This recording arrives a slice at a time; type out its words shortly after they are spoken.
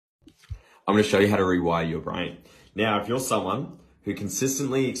I'm going to show you how to rewire your brain. Now, if you're someone who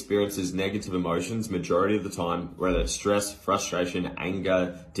consistently experiences negative emotions majority of the time, whether it's stress, frustration,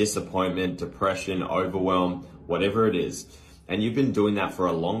 anger, disappointment, depression, overwhelm, whatever it is, and you've been doing that for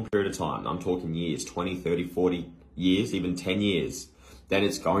a long period of time, I'm talking years, 20, 30, 40 years, even 10 years, then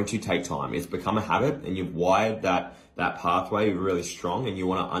it's going to take time. It's become a habit and you've wired that pathway really strong and you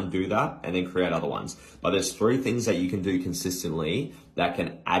want to undo that and then create other ones. But there's 3 things that you can do consistently that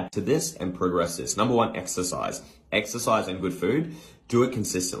can add to this and progress this. Number 1, exercise. Exercise and good food. Do it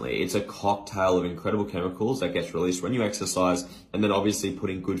consistently. It's a cocktail of incredible chemicals that gets released when you exercise, and then obviously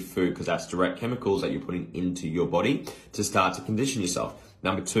putting good food, because that's direct chemicals that you're putting into your body to start to condition yourself.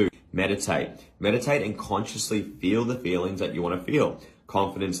 Number 2, meditate. Meditate and consciously feel the feelings that you want to feel.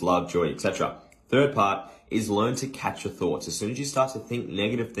 Confidence, love, joy, etc. Third part is learn to catch your thoughts. As soon as you start to think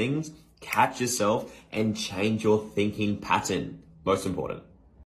negative things, catch yourself and change your thinking pattern. Most important.